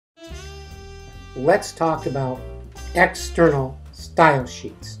let's talk about external style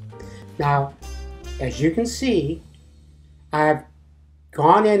sheets. Now, as you can see, I've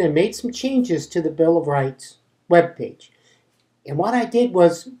gone in and made some changes to the Bill of Rights webpage. And what I did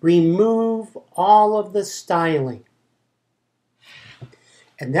was remove all of the styling.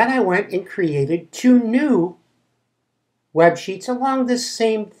 And then I went and created 2 new web sheets along this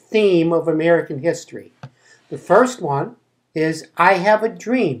same theme of American history. The first one is I Have a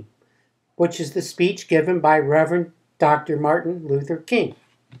Dream, which is the speech given by Reverend Dr. Martin Luther King.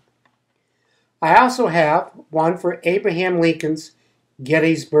 I also have one for Abraham Lincoln's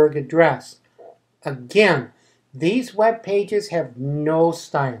Gettysburg Address. Again, these web pages have no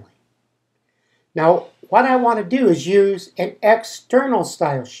styling. Now, what I want to do is use an external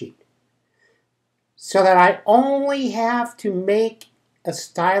style sheet so that I only have to make a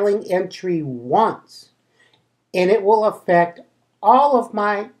styling entry once, and it will affect all of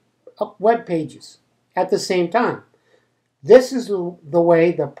my web pages at the same time. This is the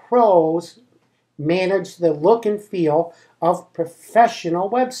way the pros manage the look and feel of professional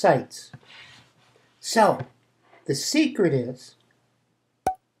websites. So, the secret is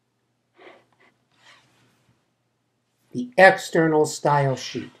the external style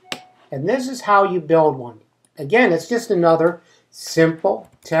sheet. And this is how you build one. Again, it's just another simple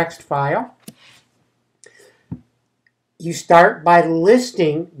text file. You start by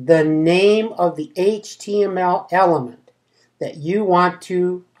listing the name of the HTML element that you want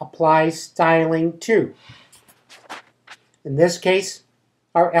to apply styling to. In this case,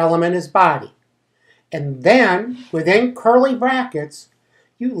 our element is body. And then, within curly brackets,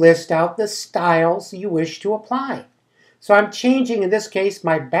 you list out the styles you wish to apply. So I'm changing, in this case,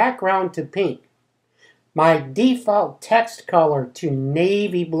 my background to pink, my default text color to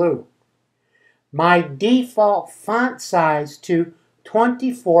navy blue, my default font size to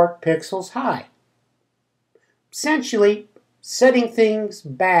 24 pixels high. Essentially, setting things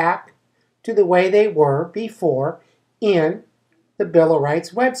back to the way they were before in the Bill of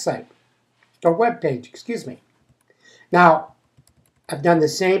Rights website, or web page, excuse me. Now, I've done the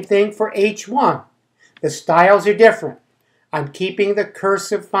same thing for H1. The styles are different. I'm keeping the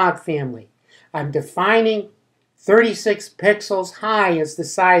cursive font family. I'm defining 36 pixels high as the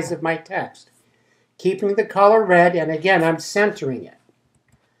size of my text. Keeping the color red, and again, I'm centering it.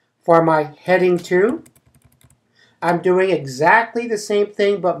 For my heading 2, I'm doing exactly the same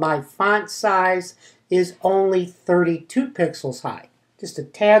thing, but my font size is only 32 pixels high, just a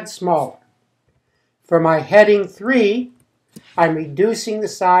tad smaller. For my heading 3, I'm reducing the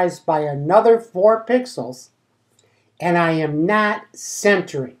size by another 4 pixels, and I am not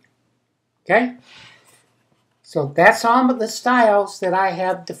centering. Okay? So that's all of the styles that I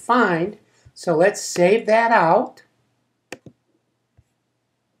have defined. So let's save that out.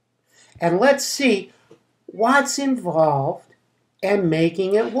 And let's see what's involved in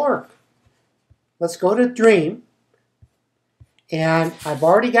making it work. Let's go to Dream. And I've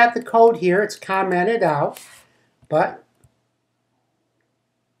already got the code here. It's commented out. But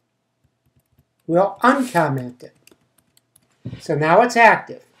we'll uncomment it. So now it's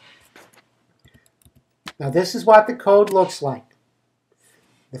active. Now this is what the code looks like.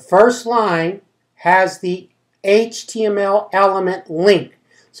 The first line has the HTML element link.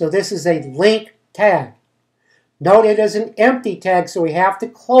 So this is a link tag. Note it is an empty tag, so we have to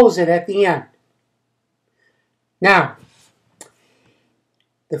close it at the end. Now,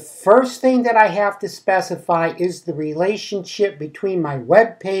 the first thing that I have to specify is the relationship between my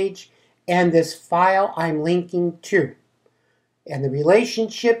web page and this file I'm linking to. And the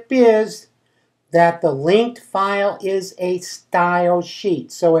relationship is that the linked file is a style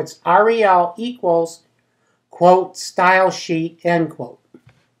sheet. So it's rel equals, quote, style sheet, end quote.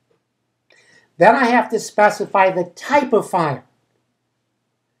 Then I have to specify the type of file.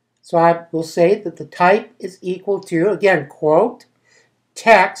 So I will say that the type is equal to, again, quote,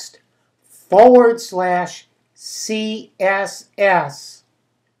 text / CSS,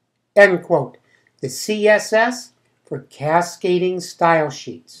 end quote. The CSS for cascading style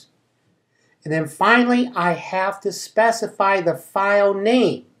sheets. And then finally, I have to specify the file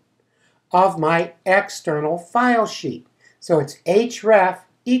name of my external file sheet. So it's href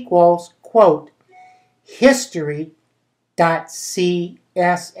equals, quote, history.css,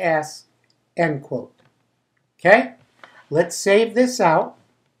 end quote. Okay? Let's save this out.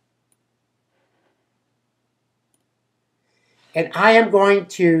 And I am going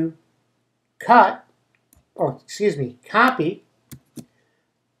to copy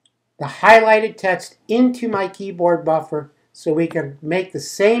the highlighted text into my keyboard buffer so we can make the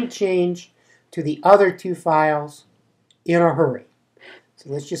same change to the other 2 files in a hurry. So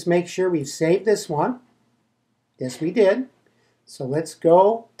let's just make sure we've saved this one. Yes, we did. So let's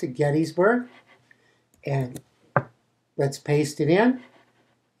go to Gettysburg and let's paste it in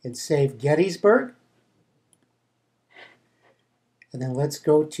and save Gettysburg. And then let's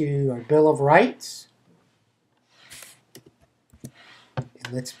go to our Bill of Rights.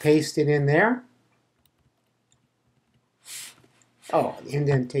 And let's paste it in there. Oh, the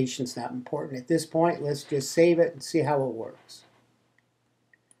indentation's not important at this point. Let's just save it and see how it works.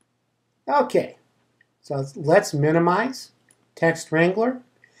 Okay, so let's minimize Text Wrangler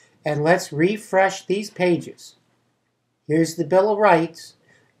and let's refresh these pages. Here's the Bill of Rights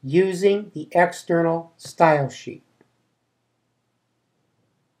using the external style sheet.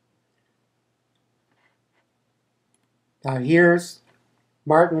 Now here's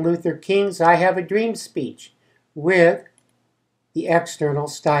Martin Luther King's I Have a Dream speech with the external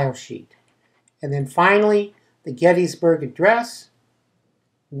style sheet. And then finally, the Gettysburg Address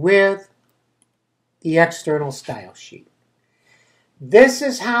with the external style sheet. This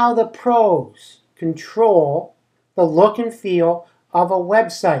is how the pros control the look and feel of a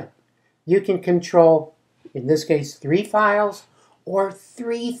website. You can control, in this case, 3 files or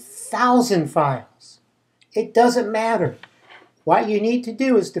 3,000 files. It doesn't matter. What you need to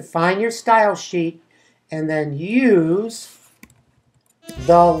do is define your style sheet and then use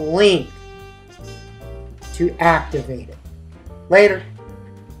the link to activate it. Later.